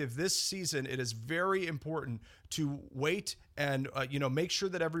perspective, this season, it is very important to wait and make sure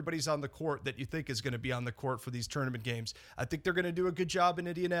that everybody's on the court that you think is going to be on the court for these tournament games. I think they're going to do a good job in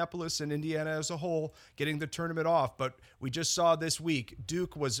Indianapolis and Indiana as a whole getting the tournament off. But we just saw this week,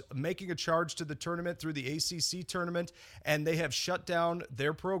 Duke was making a charge to the tournament through the ACC tournament, and they have shut down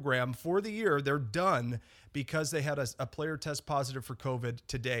their program for the year. They're done because they had a player test positive for COVID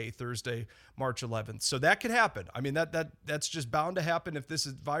today, Thursday, March 11th. So that could happen. I mean, that's just bound to happen if this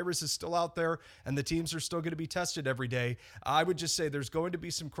virus is still out there and the teams are still going to be tested every day. I would just say there's going to be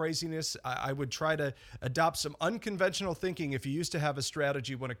some craziness. I would try to adopt some unconventional thinking if you used to have a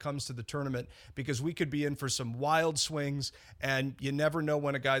strategy when it comes to the tournament, because we could be in for some wild swings and you never know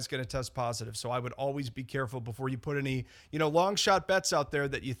when a guy's going to test positive. So I would always be careful before you put any, long shot bets out there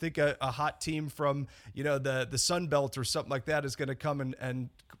that you think a hot team from, the Sun Belt or something like that is going to come and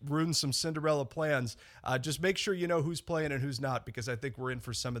ruin some Cinderella plans. Just make sure you know who's playing and who's not, because I think we're in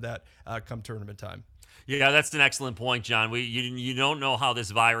for some of that come tournament time. Yeah, that's an excellent point, John. You don't know how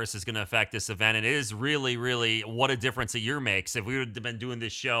this virus is going to affect this event, and it is really, really what a difference a year makes. If we would have been doing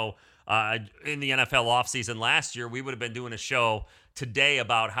this show in the NFL offseason last year, we would have been doing a show today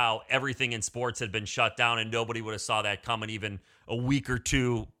about how everything in sports had been shut down, and nobody would have saw that coming even a week or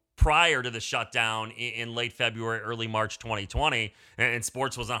two prior to the shutdown in late February, early March 2020, and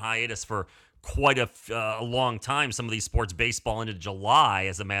sports was on hiatus for quite a long time. Some of these sports, baseball into July,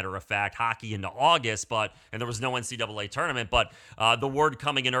 as a matter of fact, hockey into August, and there was no NCAA tournament. But the word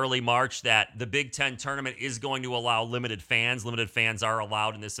coming in early March that the Big Ten tournament is going to allow limited fans. Limited fans are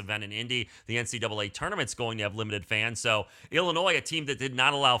allowed in this event in Indy. The NCAA tournament's going to have limited fans. So Illinois, a team that did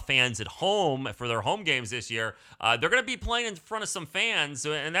not allow fans at home for their home games this year, they're going to be playing in front of some fans,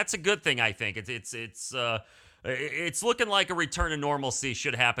 and that's a good thing, I think. It's looking like a return to normalcy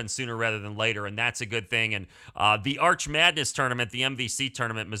should happen sooner rather than later, and that's a good thing. And the Arch Madness tournament, the MVC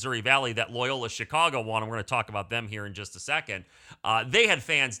tournament, Missouri Valley, that Loyola Chicago won, and we're going to talk about them here in just a second. They had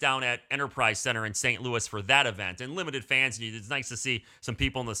fans down at Enterprise Center in St. Louis for that event, and limited fans. It's nice to see some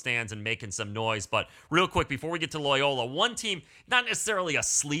people in the stands and making some noise. But real quick, before we get to Loyola, one team, not necessarily a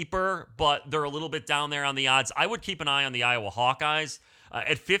sleeper, but they're a little bit down there on the odds. I would keep an eye on the Iowa Hawkeyes.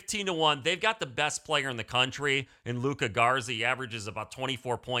 At 15-1, they've got the best player in the country in Luka Garza. He averages about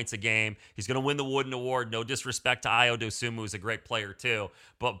 24 points a game. He's going to win the Wooden Award. No disrespect to Ayo Dosunmu, who's a great player too.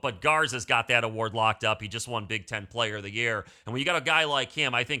 But Garza's got that award locked up. He just won Big Ten Player of the Year. And when you got a guy like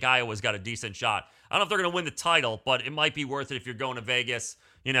him, I think Iowa's got a decent shot. I don't know if they're going to win the title, but it might be worth it if you're going to Vegas.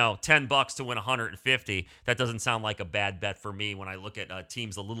 $10 to win 150. That doesn't sound like a bad bet for me when I look at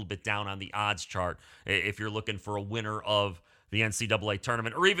teams a little bit down on the odds chart. If you're looking for a winner of the NCAA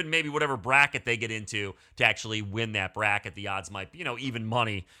tournament, or even maybe whatever bracket they get into to actually win that bracket, the odds might be, even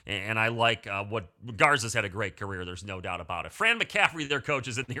money. And I like what Garza's had a great career. There's no doubt about it. Fran McCaffrey, their coach,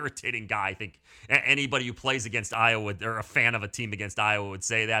 is an irritating guy. I think anybody who plays against Iowa or a fan of a team against Iowa would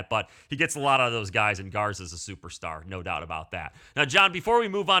say that, but he gets a lot out of those guys, and Garza's a superstar. No doubt about that. Now, John, before we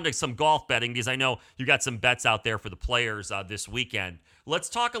move on to some golf betting, because I know you got some bets out there for the players this weekend, let's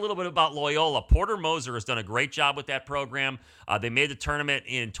talk a little bit about Loyola. Porter Moser has done a great job with that program. They made the tournament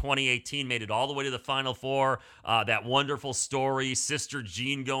in 2018, made it all the way to the Final Four. That wonderful story, Sister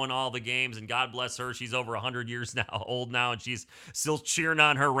Jean going all the games, and God bless her. She's over 100 years old now, and she's still cheering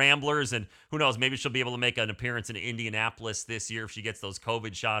on her Ramblers. And who knows, maybe she'll be able to make an appearance in Indianapolis this year if she gets those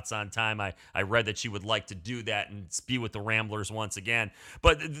COVID shots on time. I read that she would like to do that and be with the Ramblers once again.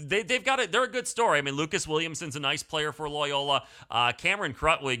 But they've got it. They're a good story. I mean, Lucas Williamson's a nice player for Loyola. Cameron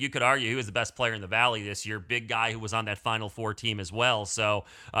Krutwig, you could argue he was the best player in the Valley this year. Big guy who was on that Final Four team as well. So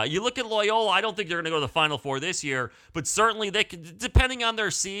you look at Loyola, I don't think they're going to go to the Final Four this year, but certainly they could, depending on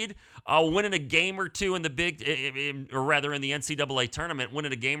their seed, winning a game or two in the in the NCAA tournament,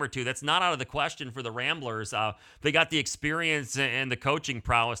 winning a game or two, that's not out of the question for the Ramblers. They got the experience and the coaching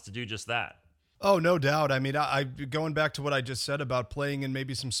prowess to do just that. Oh, no doubt. I mean, I going back to what I just said about playing in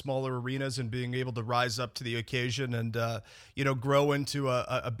maybe some smaller arenas and being able to rise up to the occasion and, grow into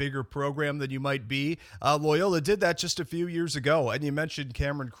a bigger program than you might be. Loyola did that just a few years ago. And you mentioned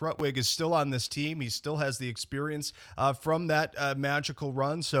Cameron Krutwig is still on this team. He still has the experience from that magical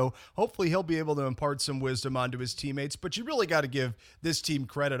run. So hopefully he'll be able to impart some wisdom onto his teammates. But you really got to give this team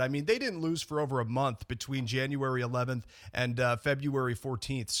credit. I mean, they didn't lose for over a month between January 11th and February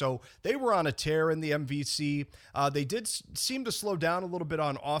 14th. So they were on a tear. tear in the MVC. They did seem to slow down a little bit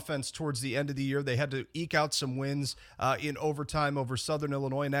on offense towards the end of the year. They had to eke out some wins in overtime over Southern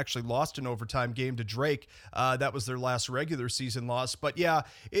Illinois and actually lost an overtime game to Drake. That was their last regular season loss. But yeah,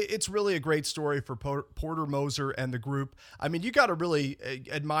 it's really a great story for Porter Moser and the group. I mean, you got to really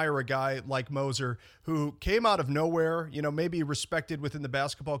admire a guy like Moser who came out of nowhere, maybe respected within the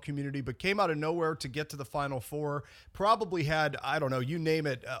basketball community, but came out of nowhere to get to the Final Four. Probably had, I don't know, you name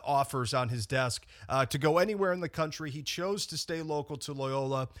it, offers on his desk to go anywhere in the country. He chose to stay local to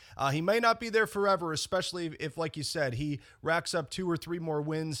Loyola. He may not be there forever, especially if, like you said, he racks up 2 or 3 more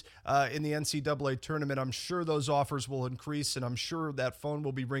wins in the NCAA tournament. I'm sure those offers will increase, and I'm sure that phone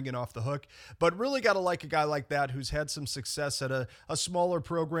will be ringing off the hook. But really got to like a guy like that who's had some success at a smaller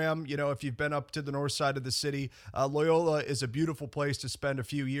program. If you've been up to the north side of the city, Loyola is a beautiful place to spend a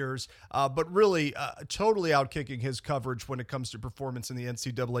few years, but really totally outkicking his coverage when it comes to performance in the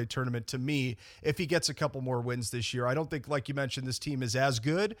NCAA tournament to me if he gets a couple more wins this year. I don't think, like you mentioned, this team is as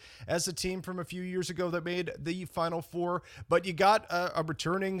good as the team from a few years ago that made the Final Four, but you got a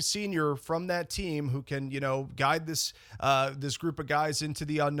returning senior from that team who can, guide this group of guys into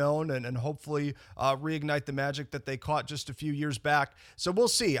the unknown and hopefully reignite the magic that they caught just a few years back. So we'll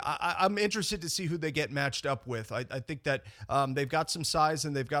see. I'm interested to see who they get matched up with. I think that they've got some size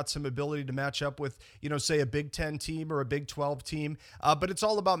and they've got some ability to match up with, say a Big 10 team or a Big 12 team. But it's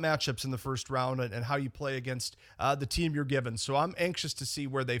all about matchups in the first round and how you play against the team you're given. So I'm anxious to see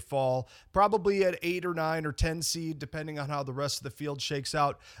where they fall, probably at 8 or 9 or 10 seed, depending on how the rest of the field shakes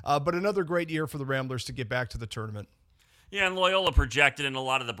out. But another great year for the Ramblers to get back to the tournament. Yeah, and Loyola projected in a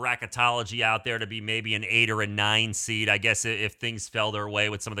lot of the bracketology out there to be maybe an 8 or a 9 seed. I guess if things fell their way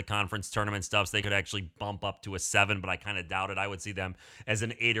with some of the conference tournament stuff, they could actually bump up to a 7, but I kind of doubt it. I would see them as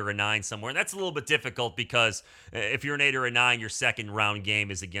an 8 or a 9 somewhere. And that's a little bit difficult because if you're an 8 or a 9, your second round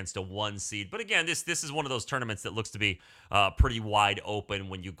game is against a 1 seed. But again, this is one of those tournaments that looks to be pretty wide open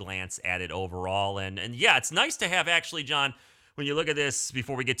when you glance at it overall. And yeah, it's nice to have actually, John, when you look at this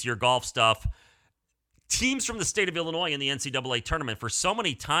before we get to your golf stuff, teams from the state of Illinois in the NCAA tournament. For so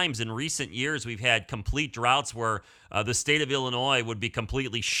many times in recent years, we've had complete droughts where the state of Illinois would be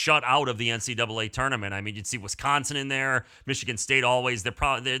completely shut out of the NCAA tournament. I mean, you'd see Wisconsin in there, Michigan State always.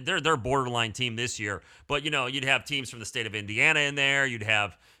 They're a borderline team this year. But, you'd have teams from the state of Indiana in there. You'd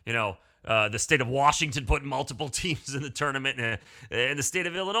have, the state of Washington putting multiple teams in the tournament, and the state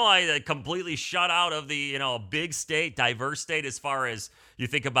of Illinois completely shut out of the big state, diverse state as far as you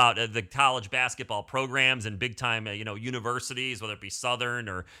think about the college basketball programs and big time universities, whether it be Southern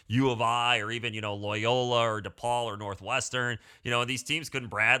or U of I or even Loyola or DePaul or Northwestern. These teams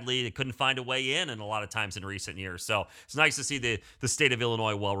they couldn't find a way in a lot of times in recent years. So it's nice to see the state of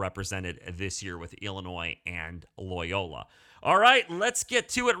Illinois well represented this year with Illinois and Loyola. All right, let's get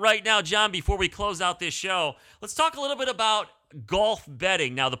to it right now, John. Before we close out this show, let's talk a little bit about golf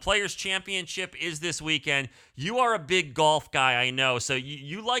betting. Now, the Players' Championship is this weekend. You are a big golf guy, I know, so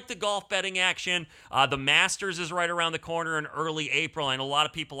you like the golf betting action. The Masters is right around the corner in early April, and a lot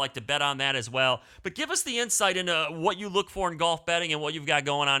of people like to bet on that as well. But give us the insight into what you look for in golf betting and what you've got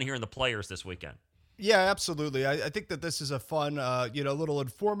going on here in the Players this weekend. Yeah, absolutely. I think that this is a fun, little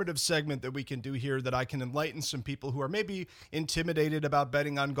informative segment that we can do here that I can enlighten some people who are maybe intimidated about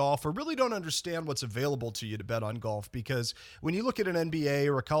betting on golf or really don't understand what's available to you to bet on golf. Because when you look at an NBA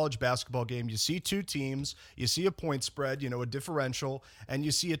or a college basketball game, you see 2 teams, you see a point spread, a differential, and you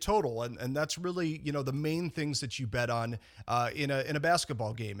see a total. And that's really, the main things that you bet on in a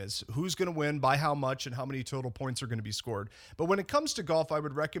basketball game is who's going to win, by how much, and how many total points are going to be scored. But when it comes to golf, I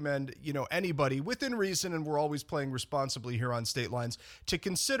would recommend, anybody within reason, and we're always playing responsibly here on State Lines, to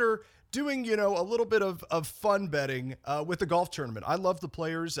consider doing, a little bit of fun betting with the golf tournament. I love the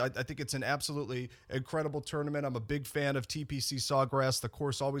Players. I think it's an absolutely incredible tournament. I'm a big fan of TPC Sawgrass. The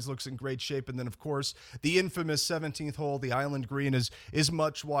course always looks in great shape. And then, of course, the infamous 17th hole, the Island Green, is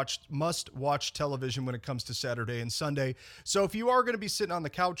must-watch television when it comes to Saturday and Sunday. So if you are going to be sitting on the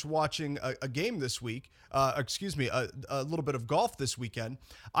couch watching a game this week, a little bit of golf this weekend,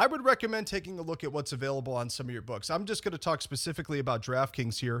 I would recommend taking a look at what's available on some of your books. I'm just going to talk specifically about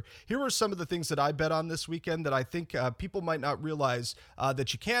DraftKings here. Here are some of the things that I bet on this weekend that I think people might not realize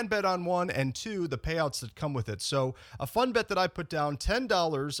that you can bet on, 1, and 2, the payouts that come with it. So a fun bet that I put down,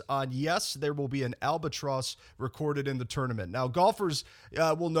 $10 on yes, there will be an albatross recorded in the tournament. Now, golfers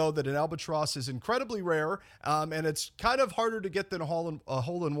will know that an albatross is incredibly rare, and it's kind of harder to get than a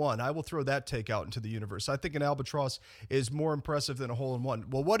hole-in-one. I will throw that take out into the universe. I think an albatross is more impressive than a hole-in-one.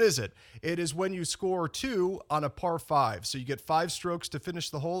 Well, what is it? It is when you score 2 on a par 5. So you get 5 strokes to finish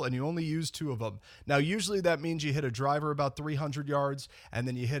the hole, and you only use 2 of them. Now, usually that means you hit a driver about 300 yards, and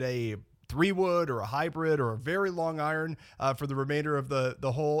then you hit a 3-wood or a hybrid or a very long iron for the remainder of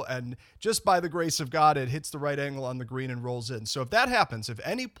the hole. And just by the grace of God, it hits the right angle on the green and rolls in. So if that happens, if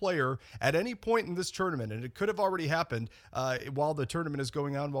any player at any point in this tournament, and it could have already happened while the tournament is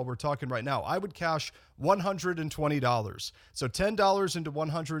going on, while we're talking right now, I would cash $120. So $10 into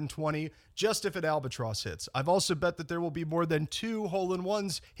 120 just if an albatross hits. I've also bet that there will be more than 2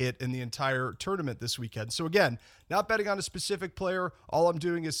 hole-in-ones hit in the entire tournament this weekend. So again, not betting on a specific player. All I'm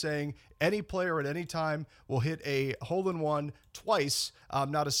doing is saying any player at any time will hit a hole-in-one twice.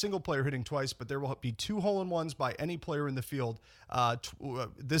 Not a single player hitting twice, but there will be 2 hole-in-ones by any player in the field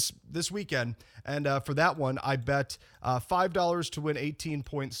this weekend. And for that one, I bet $5 to win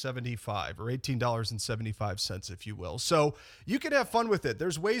 $18.75 or $18.75, if you will. So you can have fun with it.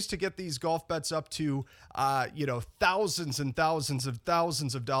 There's ways to get these golf bets up to thousands and thousands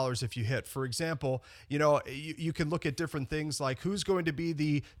of dollars if you hit. For example, you can look at different things like who's going to be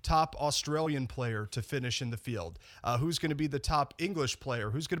the top Australian player to finish in the field, who's going to be the top English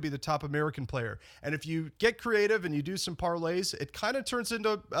player, who's going to be the top American player. And if you get creative and you do some parlays, it kind of turns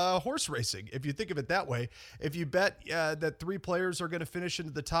into horse racing, if you think of it that way. If you bet that 3 players are going to finish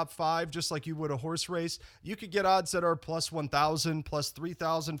into the top 5, just like you would a horse race, you could get odds that are plus 1,000, plus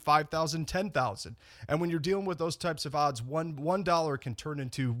 3,000, 5,000, 10,000. And when you're dealing with those types of odds, $1 can turn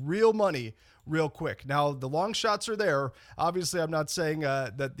into real money real quick. Now, the long shots are there. Obviously, I'm not saying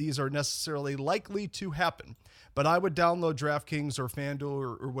that these are necessarily likely to happen, but I would download DraftKings or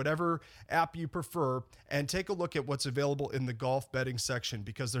FanDuel or whatever app you prefer and take a look at what's available in the golf betting section,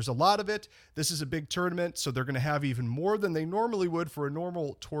 because there's a lot of it. This is a big tournament, so they're going to have even more than they normally would for a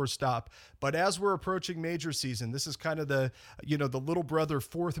normal tour stop. But as we're approaching major season, this is kind of the little brother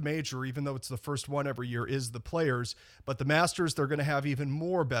 4th major, even though it's the first one every year, is the Players. But the Masters, they're going to have even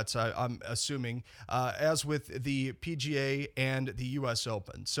more bets, I'm assuming, as with the PGA and the US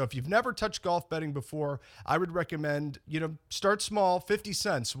Open. So if you've never touched golf betting before, I would recommend, start small, 50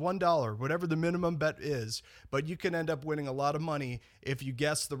 cents, $1, whatever the minimum bet is, but you can end up winning a lot of money if you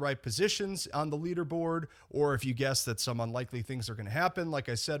guess the right positions on the leaderboard, or if you guess that some unlikely things are going to happen. Like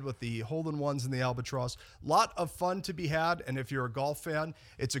I said, with the hole-in-ones and the albatross, lot of fun to be had. And if you're a golf fan,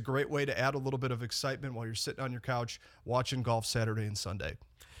 it's a great way to add a little bit of excitement while you're sitting on your couch watching golf Saturday and Sunday.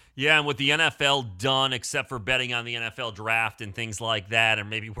 Yeah, and with the NFL done, except for betting on the NFL draft and things like that, or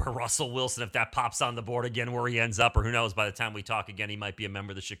maybe where Russell Wilson, if that pops on the board again, where he ends up, or who knows, by the time we talk again, he might be a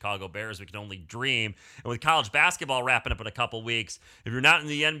member of the Chicago Bears. We can only dream. And with college basketball wrapping up in a couple weeks, if you're not in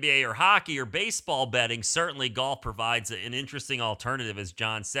the NBA or hockey or baseball betting, certainly golf provides an interesting alternative, as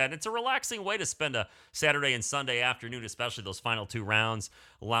John said. It's a relaxing way to spend a Saturday and Sunday afternoon, especially those final 2 rounds,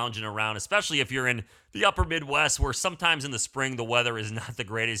 lounging around, especially if you're in the upper Midwest, where sometimes in the spring the weather is not the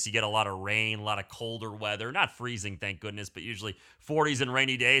greatest. You get a lot of rain, a lot of colder weather, not freezing, thank goodness, but usually 40s and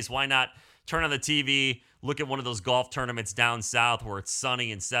rainy days. Why not turn on the TV, look at one of those golf tournaments down south where it's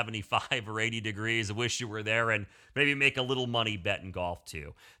sunny and 75 or 80 degrees. I wish you were there, and maybe make a little money betting golf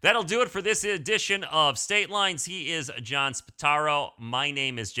too. That'll do it for this edition of State Lines. He is John Spataro. My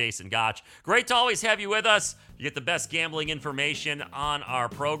name is Jason Gotch. Great to always have you with us. You get the best gambling information on our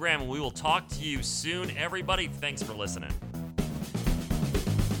program, and we will talk to you soon. Everybody, thanks for listening.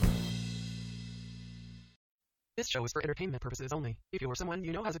 This show is for entertainment purposes only. If you or someone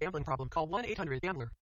you know has a gambling problem, call 1-800-GAMBLER.